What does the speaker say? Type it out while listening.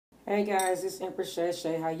Hey guys, it's Empress Shay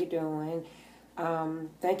Shay. How you doing?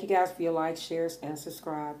 Thank you guys for your likes, shares, and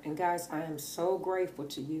subscribe. And guys, I am so grateful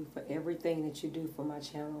to you for everything that you do for my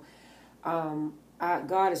channel.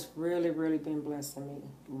 God has really been blessing me.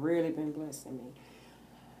 Really been blessing me.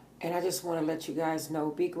 And I just want to let you guys know,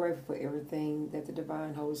 be grateful for everything that the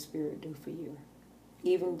Divine Holy Spirit do for you.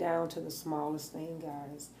 Even down to the smallest thing,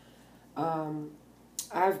 guys.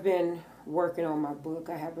 I've been working on my book.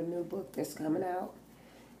 I have a new book that's coming out.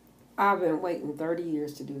 I've been waiting 30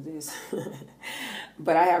 years to do this.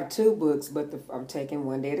 But I have two books, but I'm taking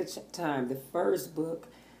one day at a time. The first book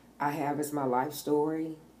I have is my life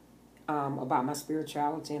story about my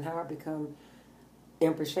spirituality and how I become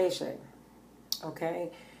Empress Shay Shay. Okay?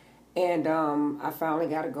 And I finally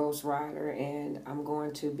got a ghostwriter, and I'm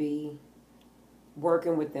going to be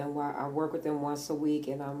working with them. I work with them once a week,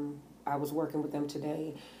 and I was working with them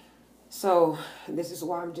today. So this is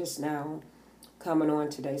why I'm just now coming on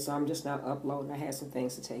today. So I'm just now uploading. I had some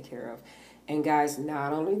things to take care of. And guys,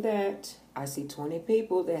 not only that, I see 20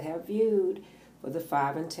 people that have viewed for the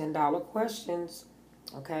 $5 and $10 questions.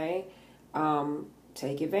 Okay?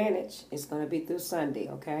 Take advantage. It's going to be through Sunday,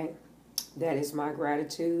 okay? That is my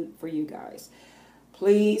gratitude for you guys.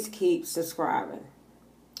 Please keep subscribing,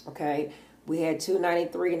 okay? We had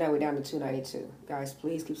 293, now we're down to 292. Guys,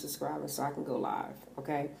 please keep subscribing so I can go live,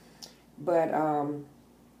 okay? But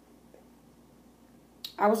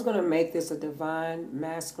I was going to make this a divine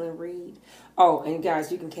masculine read. Oh, and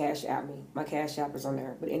guys, you can cash app me. My cash app is on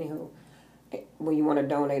there. But anywho, when you want to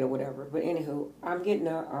donate or whatever. But anywho, I'm getting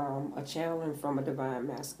a channeling from a divine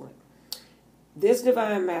masculine. This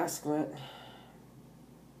divine masculine,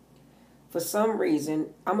 for some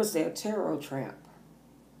reason, I'm going to say a tarot tramp.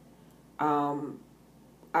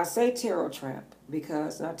 I say tarot tramp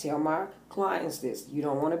because, and I tell my clients this, you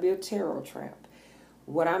don't want to be a tarot tramp.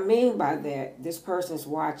 What I mean by that, this person's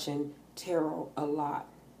watching tarot a lot.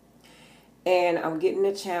 And I'm getting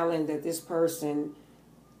a challenge that this person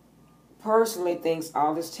personally thinks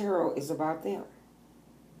all this tarot is about them.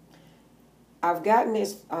 I've gotten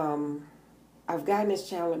this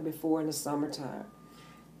challenge before in the summertime.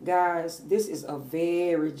 Guys, this is a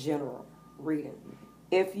very general reading.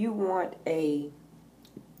 If you want to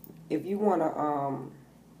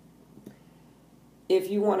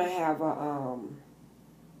have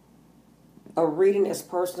a reading that's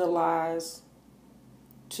personalized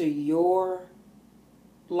to your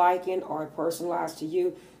liking or personalized to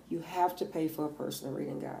you, you have to pay for a personal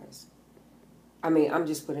reading, guys. I mean, I'm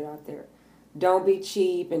just putting it out there. Don't be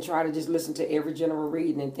cheap and try to just listen to every general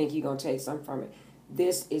reading and think you're going to take something from it.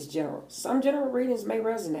 This is general. Some general readings may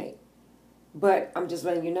resonate, but I'm just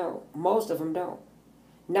letting you know, most of them don't.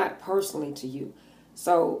 Not personally to you.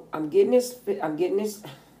 So I'm getting this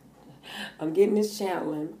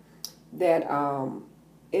channeling that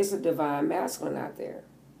it's a divine masculine out there.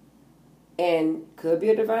 And could be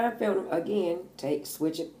a divine feminine. Again,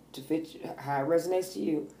 switch it to fit how it resonates to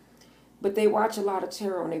you. But they watch a lot of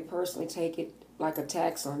tarot and they personally take it like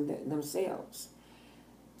attacks on themselves.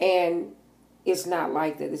 And it's not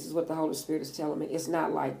like that. This is what the Holy Spirit is telling me. It's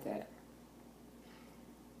not like that.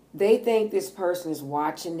 They think this person is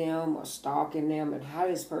watching them or stalking them, and how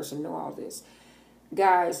does this person know all this?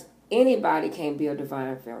 Guys, anybody can be a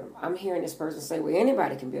divine feminine. I'm hearing this person say, well,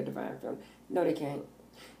 anybody can be a divine feminine. No, they can't.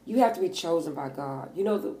 You have to be chosen by God. You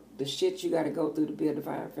know the shit you got to go through to be a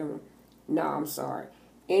divine feminine? No, I'm sorry.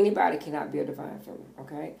 Anybody cannot be a divine feminine,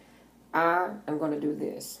 okay? I am going to do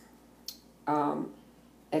this.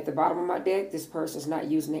 At the bottom of my deck, this person's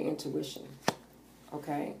not using their intuition,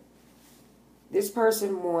 okay? This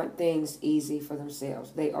person wants things easy for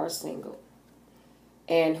themselves. They are single.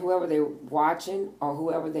 And whoever they're watching or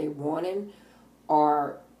whoever they're wanting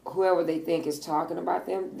or whoever they think is talking about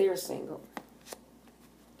them, they're single.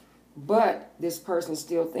 But this person is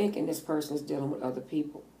still thinking this person is dealing with other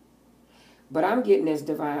people. But I'm getting this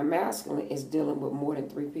divine masculine is dealing with more than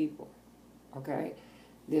 3 people. Okay?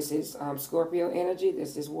 This is Scorpio energy.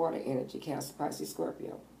 This is water energy. Cancer, Pisces,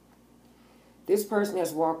 Scorpio. This person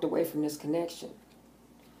has walked away from this connection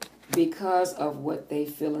because of what they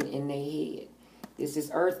feeling in their head. This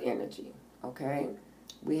is earth energy. Okay?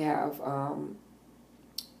 We have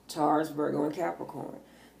Taurus, Virgo, and Capricorn.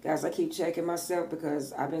 Guys, I keep checking myself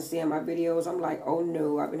because I've been seeing my videos. I'm like, oh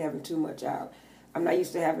no, I've been having too much out. I'm not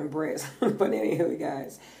used to having breasts. But anyway,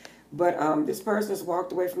 guys. But this person has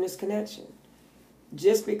walked away from this connection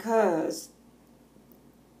just because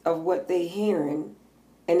of what they're hearing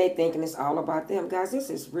and they thinking it's all about them. Guys, this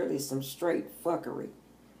is really some straight fuckery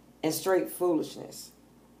and straight foolishness.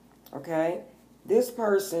 Okay? This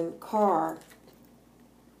person, car,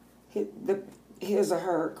 his or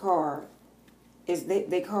her car is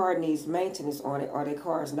their car needs maintenance on it, or their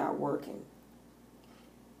car is not working.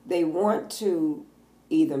 They want to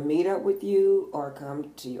either meet up with you or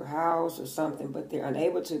come to your house or something, but they're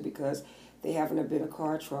unable to because they're having a bit of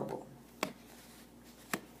car trouble.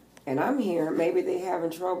 And I'm hearing maybe they're having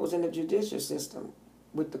troubles in the judicial system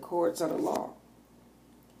with the courts or the law.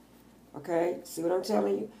 Okay? See what I'm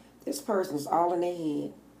telling you? This person's all in their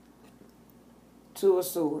head. Two of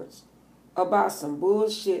Swords. About some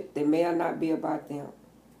bullshit that may or not be about them.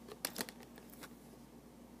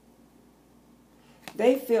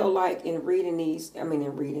 They feel like in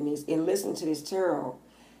listening to this tarot,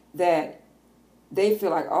 that they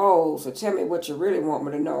feel like, oh, so tell me what you really want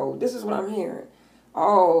me to know. This is what I'm hearing.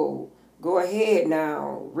 Oh, go ahead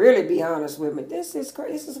now. Really be honest with me. This is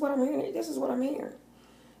what I'm hearing. This is what I'm hearing.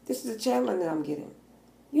 This is the channeling that I'm getting.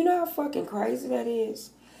 You know how fucking crazy that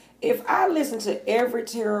is? If I listened to every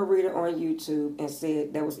tarot reader on YouTube and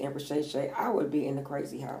said that was Empress Shay Shay, I would be in the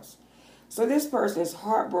crazy house. So this person is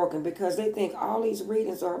heartbroken because they think all these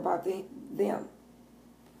readings are about them.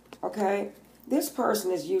 Okay? This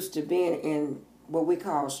person is used to being in what we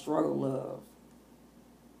call struggle love.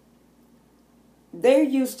 They're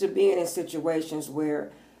used to being in situations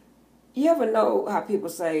where, you ever know how people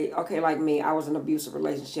say, okay, like me, I was in an abusive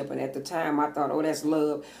relationship, and at the time I thought, oh, that's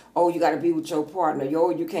love. Oh, you got to be with your partner.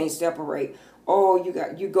 Yo, you can't separate. Oh,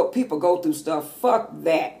 people go through stuff. Fuck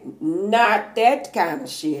that. Not that kind of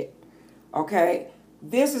shit. Okay?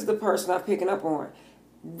 This is the person I'm picking up on.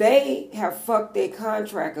 They have fucked their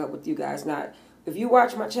contract up with you guys. Now, if you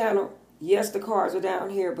watch my channel, yes, the cards are down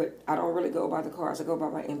here, but I don't really go by the cards. I go by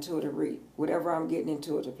my intuitive read. Whatever I'm getting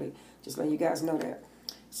intuitively. Just letting you guys know that.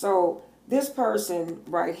 So, this person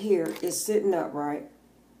right here is sitting up, right?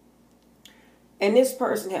 And this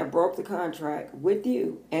person had broke the contract with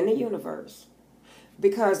you and the universe.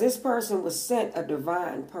 Because this person was sent a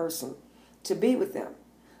divine person to be with them.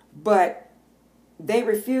 But they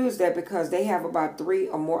refuse that because they have about 3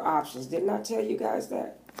 or more options. Didn't I tell you guys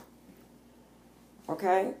that?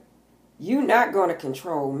 Okay? You're not going to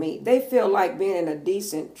control me. They feel like being in a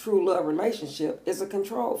decent, true love relationship is a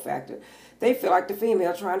control factor. They feel like the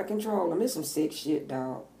female trying to control them. It's some sick shit,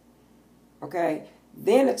 dog. Okay?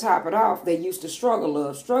 Then to top it off, they used to struggle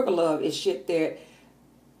love. Struggle love is shit that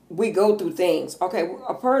we go through things. Okay,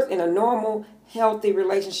 a person in a normal, healthy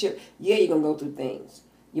relationship, yeah, you're going to go through things.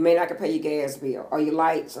 You may not can pay your gas bill or your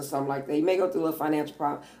lights or something like that. You may go through a little financial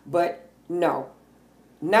problem. But no.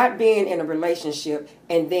 Not being in a relationship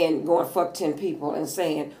and then going fuck 10 people and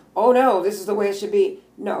saying, oh no, this is the way it should be.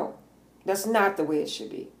 No, that's not the way it should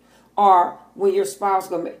be. Or when your spouse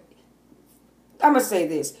I'm going to say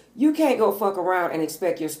this. You can't go fuck around and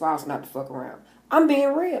expect your spouse not to fuck around. I'm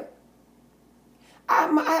being real.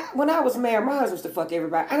 When I was married, my husband used to fuck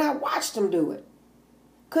everybody. And I watched him do it.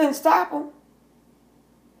 Couldn't stop him.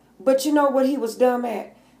 But you know what he was dumb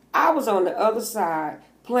at? I was on the other side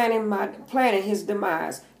planning his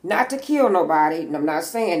demise. Not to kill nobody, and I'm not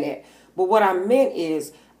saying that. But what I meant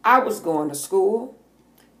is I was going to school.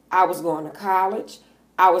 I was going to college.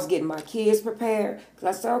 I was getting my kids prepared.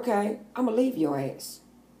 Because I said, okay, I'm going to leave your ass.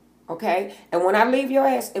 Okay? And when I leave your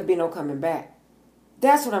ass, there'll be no coming back.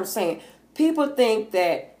 That's what I'm saying. People think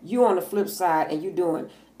that you on the flip side and you doing,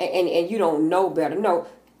 and you don't know better. No,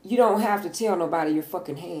 you don't have to tell nobody your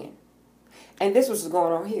fucking hand. And this was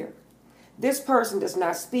going on here. This person does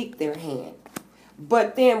not speak their hand.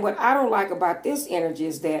 But then what I don't like about this energy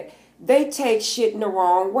is that they take shit in the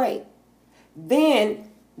wrong way. Then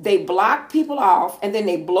they block people off, and then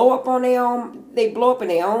they blow up on their own, they blow up in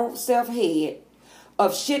their own self-head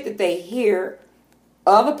of shit that they hear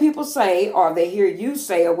other people say, or they hear you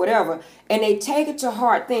say, or whatever, and they take it to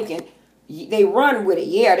heart thinking, they run with it.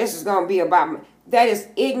 Yeah, this is going to be about me. That is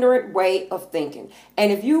ignorant way of thinking.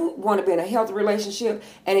 And if you want to be in a healthy relationship,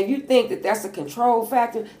 and if you think that that's a control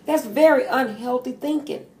factor, that's very unhealthy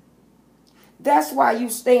thinking. That's why you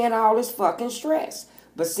stay in all this fucking stress.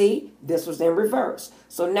 But see, this was in reverse.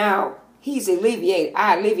 So now he's alleviated.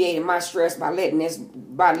 I alleviated my stress by letting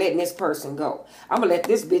this person go. I'm going to let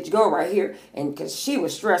this bitch go right here. And because she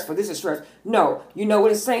was stressful, this is stress. No, you know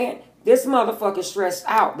what it's saying? This motherfucker stressed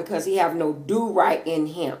out because he have no do-right in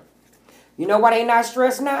him. You know why they not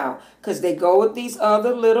stressed now? Because they go with these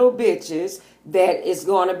other little bitches that is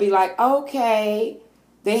going to be like, okay,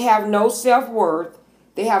 they have no self-worth.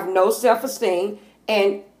 They have no self-esteem.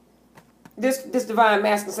 And this divine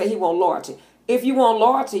masculine say he want loyalty. If you want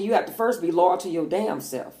loyalty, you have to first be loyal to your damn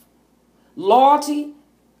self. Loyalty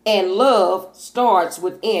and love starts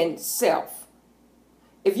within self.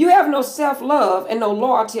 If you have no self-love and no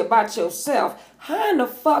loyalty about yourself, how in the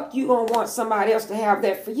fuck you going to want somebody else to have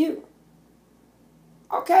that for you?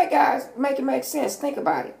 Okay, guys, make it make sense. Think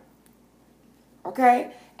about it.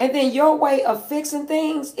 Okay? And then your way of fixing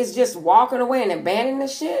things is just walking away and abandoning the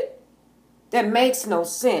shit? That makes no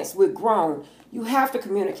sense. We're grown. You have to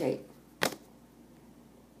communicate.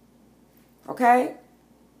 Okay?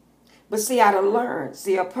 But see, I done learned.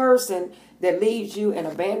 See, a person that leaves you and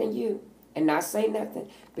abandon you and not say nothing,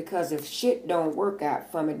 because if shit don't work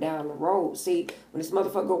out for me down the road, see, when this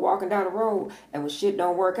motherfucker go walking down the road and when shit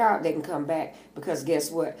don't work out, they can come back, because guess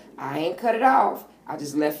what? I ain't cut it off. I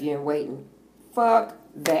just left you in waiting. Fuck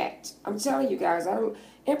that. I'm telling you guys,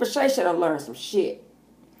 Empress Shay should have learned some shit.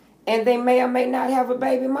 And they may or may not have a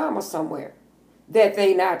baby mama somewhere that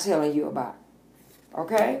they not telling you about.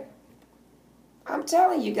 Okay? I'm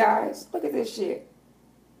telling you guys, look at this shit.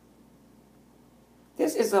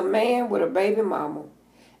 This is a man with a baby mama,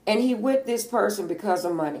 and he with this person because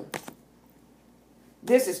of money.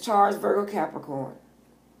 This is Taurus, Virgo, Capricorn.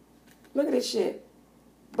 Look at this shit.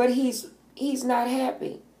 But he's not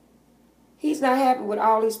happy. He's not happy with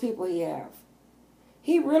all these people he have.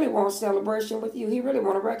 He really wants celebration with you. He really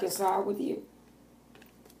want to reconcile with you.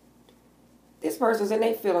 This person's in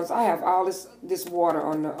their feelings. I have all this water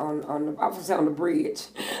on the bridge.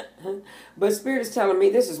 But Spirit is telling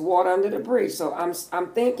me this is water under the bridge. So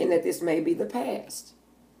I'm thinking that this may be the past.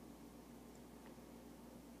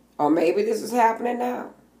 Or maybe this is happening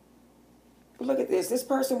now. But look at this. This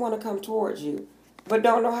person want to come towards you, but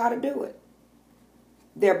don't know how to do it.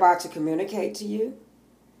 They're about to communicate to you.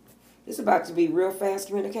 It's about to be real fast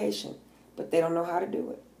communication, but they don't know how to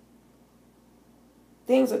do it.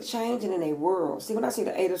 Things are changing in a world. See, when I see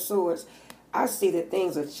the Eight of Swords, I see that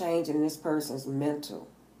things are changing in this person's mental.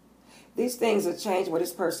 These things are changing where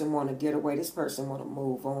this person want to get away. This person want to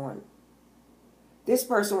move on. This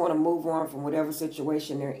person want to move on from whatever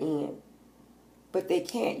situation they're in. But they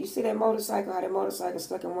can't. You see that motorcycle, how that motorcycle is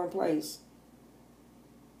stuck in one place?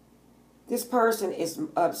 This person is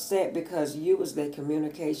upset because you was their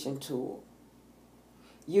communication tool.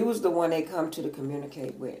 You was the one they come to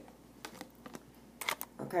communicate with.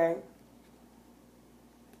 Okay?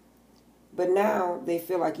 But now they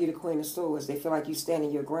feel like you're the Queen of Swords. They feel like you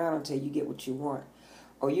standing your ground until you get what you want.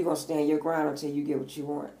 Or you're going to stand your ground until you get what you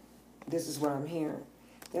want. This is what I'm hearing.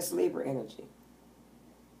 That's Libra energy.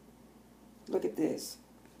 Look at this.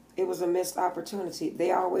 It was a missed opportunity.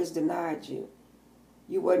 They always denied you.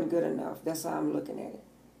 You wasn't good enough. That's how I'm looking at it.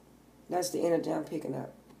 That's the energy I'm picking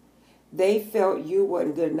up. They felt you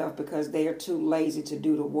wasn't good enough because they are too lazy to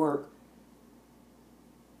do the work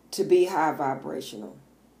to be high vibrational.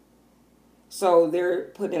 So they're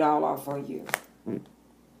putting it all off on you.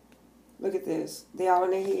 Look at this. They all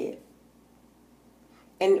in their head.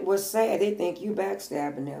 And what's sad, they think you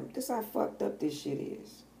backstabbing them. This how fucked up this shit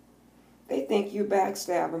is. They think you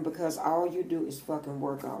backstabbing because all you do is fucking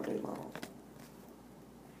work all day long.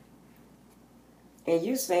 And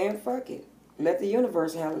you saying, fuck it. Let the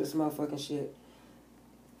universe handle this motherfucking shit.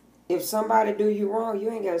 If somebody do you wrong,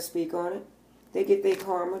 you ain't got to speak on it. They get their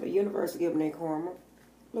karma. The universe will give them their karma.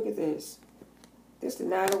 Look at this. This is the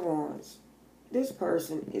Nine of Wands. This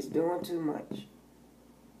person is doing too much.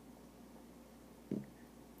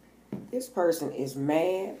 This person is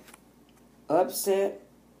mad, upset,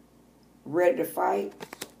 ready to fight.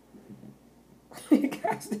 You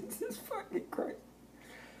guys, this is fucking crazy.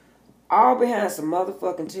 All behind some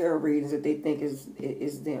motherfucking tarot readings that they think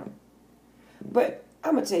is them. But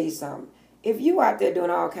I'm going to tell you something. If you out there doing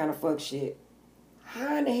all kind of fuck shit,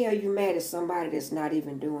 how in the hell you mad at somebody that's not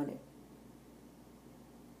even doing it?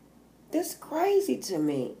 That's crazy to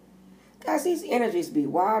me. Guys, these energies be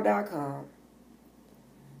wild.com.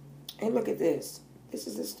 And look at this. This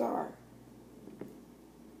is a star.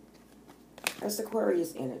 That's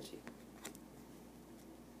Aquarius energy.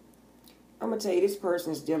 I'm going to tell you, this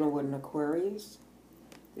person is dealing with an Aquarius.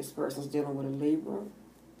 This person's dealing with a Libra.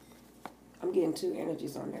 I'm getting two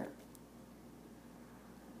energies on there.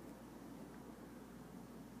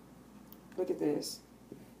 Look at this.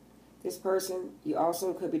 This person, you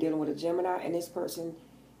also could be dealing with a Gemini, and this person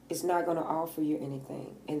is not going to offer you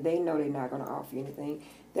anything. And they know they're not going to offer you anything.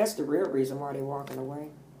 That's the real reason why they're walking away,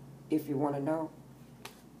 if you want to know.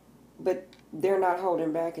 But they're not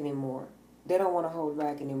holding back anymore. They don't want to hold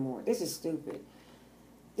back anymore. This is stupid.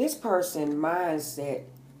 This person's mindset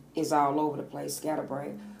is all over the place,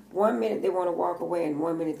 scatterbrained. 1 minute they want to walk away, and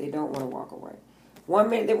 1 minute they don't want to walk away. 1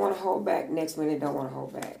 minute they want to hold back, next minute they don't want to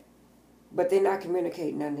hold back. But they're not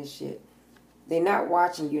communicating none of this shit. They're not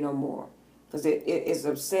watching you no more. Because it's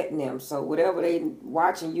upsetting them. So whatever they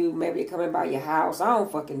watching you, maybe they're coming by your house. I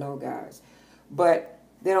don't fucking know, guys. But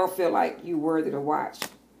they don't feel like you worthy to watch.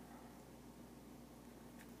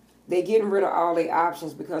 They getting rid of all their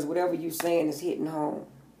options because whatever you saying is hitting home.